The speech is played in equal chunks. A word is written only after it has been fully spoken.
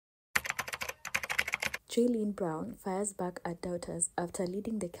Jaylen Brown fires back at doubters after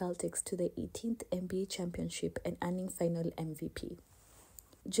leading the Celtics to the 18th NBA championship and earning final MVP.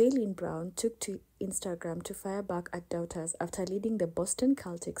 Jaylen Brown took to Instagram to fire back at doubters after leading the Boston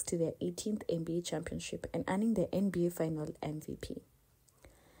Celtics to their 18th NBA championship and earning the NBA final MVP.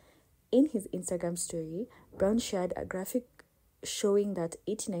 In his Instagram story, Brown shared a graphic showing that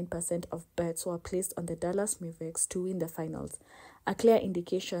 89% of bets were placed on the Dallas Mavericks to win the finals, a clear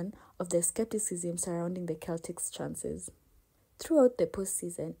indication of the skepticism surrounding the Celtics' chances. Throughout the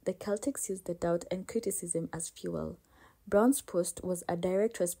postseason, the Celtics used the doubt and criticism as fuel. Brown's post was a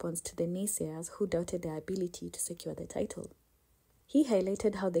direct response to the naysayers who doubted their ability to secure the title. He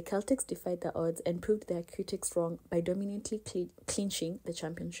highlighted how the Celtics defied the odds and proved their critics wrong by dominantly clinching the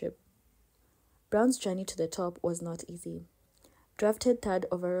championship. Brown's journey to the top was not easy. Drafted third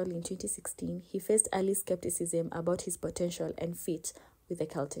overall in 2016, he faced early skepticism about his potential and fit with the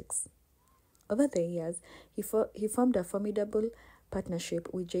Celtics. Over the years, he formed a formidable partnership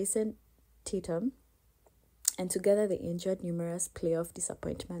with Jason Tatum, and together they endured numerous playoff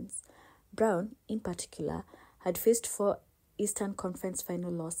disappointments. Brown, in particular, had faced 4 Eastern Conference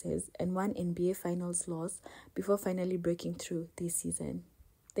final losses and 1 NBA Finals loss before finally breaking through this season.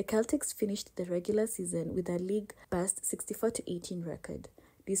 The Celtics finished the regular season with a league-best 64-18 record,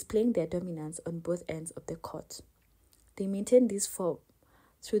 displaying their dominance on both ends of the court. They maintained this form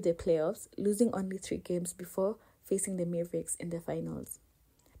through the playoffs, losing only 3 games before facing the Mavericks in the finals.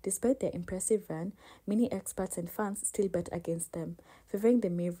 Despite their impressive run, many experts and fans still bet against them, favoring the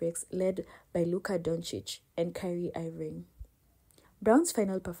Mavericks led by Luka Doncic and Kyrie Irving. Brown's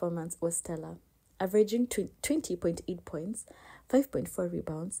final performance was stellar, averaging 20.8 points, 5.4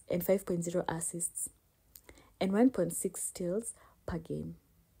 rebounds, and 5.0 assists, and 1.6 steals per game.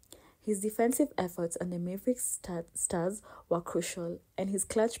 His defensive efforts on the Mavericks stars were crucial, and his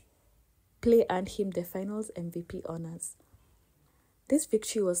clutch play earned him the Finals MVP honors. This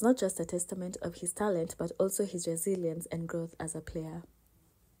victory was not just a testament of his talent, but also his resilience and growth as a player.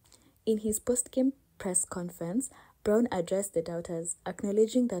 In his post-game press conference, Brown addressed the doubters,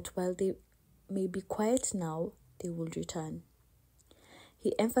 acknowledging that while they may be quiet now, they will return.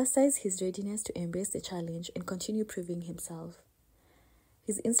 He emphasized his readiness to embrace the challenge and continue proving himself.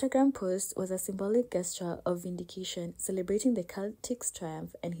 His Instagram post was a symbolic gesture of vindication, celebrating the Celtics'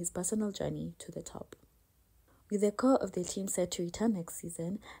 triumph and his personal journey to the top. With the core of the team set to return next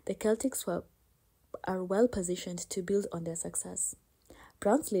season, the Celtics are well positioned to build on their success.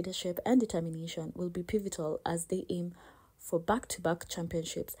 Brown's leadership and determination will be pivotal as they aim for back-to-back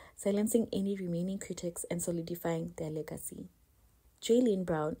championships, silencing any remaining critics and solidifying their legacy. Jaylen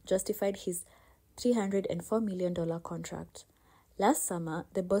Brown justified his $304 million contract. Last summer,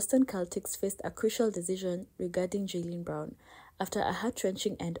 the Boston Celtics faced a crucial decision regarding Jaylen Brown after a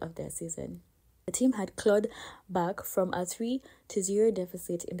heart-wrenching end of their season. The team had clawed back from a 3-0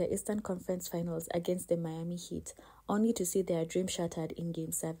 deficit in the Eastern Conference Finals against the Miami Heat, only to see their dream shattered in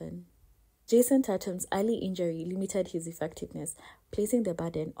Game 7. Jason Tatum's early injury limited his effectiveness, placing the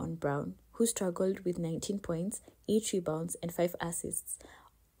burden on Brown, who struggled with 19 points, 8 rebounds, and 5 assists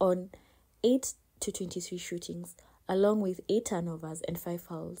on 8-23 shootings, along with 8 turnovers and 5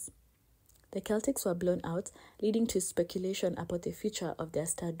 fouls. The Celtics were blown out, leading to speculation about the future of their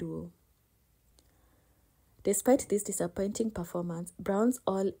star duo. Despite this disappointing performance, Brown's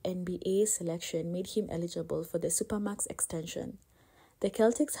All-NBA selection made him eligible for the Supermax extension. The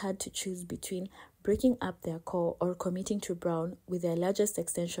Celtics had to choose between breaking up their core or committing to Brown with their largest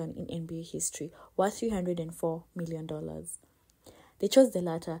extension in NBA history, worth $304 million. They chose the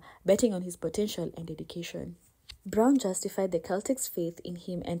latter, betting on his potential and dedication. Brown justified the Celtics' faith in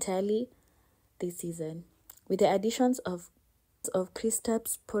him entirely this season. With the additions of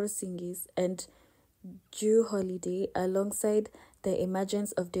Kristaps Porzingis and Jrue Holiday, alongside the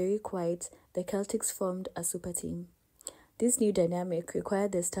emergence of Derrick White, the Celtics formed a super team. This new dynamic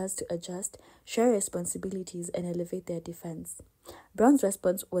required the stars to adjust, share responsibilities, and elevate their defense. Brown's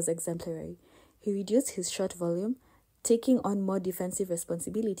response was exemplary. He reduced his shot volume, taking on more defensive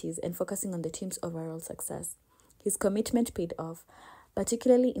responsibilities and focusing on the team's overall success. His commitment paid off,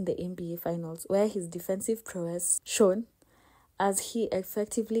 particularly in the NBA Finals, where his defensive prowess shone as he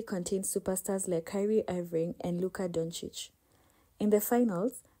effectively contained superstars like Kyrie Irving and Luka Doncic. In the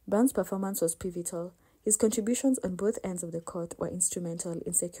finals, Brown's performance was pivotal. His contributions on both ends of the court were instrumental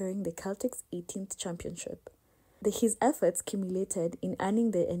in securing the Celtics' 18th championship. His efforts culminated in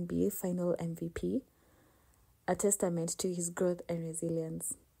earning the NBA Final MVP, a testament to his growth and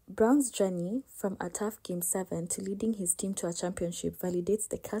resilience. Brown's journey from a tough Game 7 to leading his team to a championship validates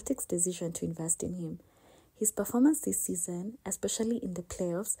the Celtics' decision to invest in him. His performance this season, especially in the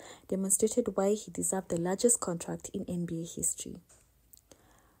playoffs, demonstrated why he deserved the largest contract in NBA history.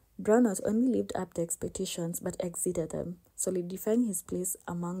 Brown not only lived up to expectations but exceeded them, solidifying his place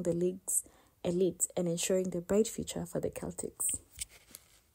among the league's elite and ensuring the bright future for the Celtics.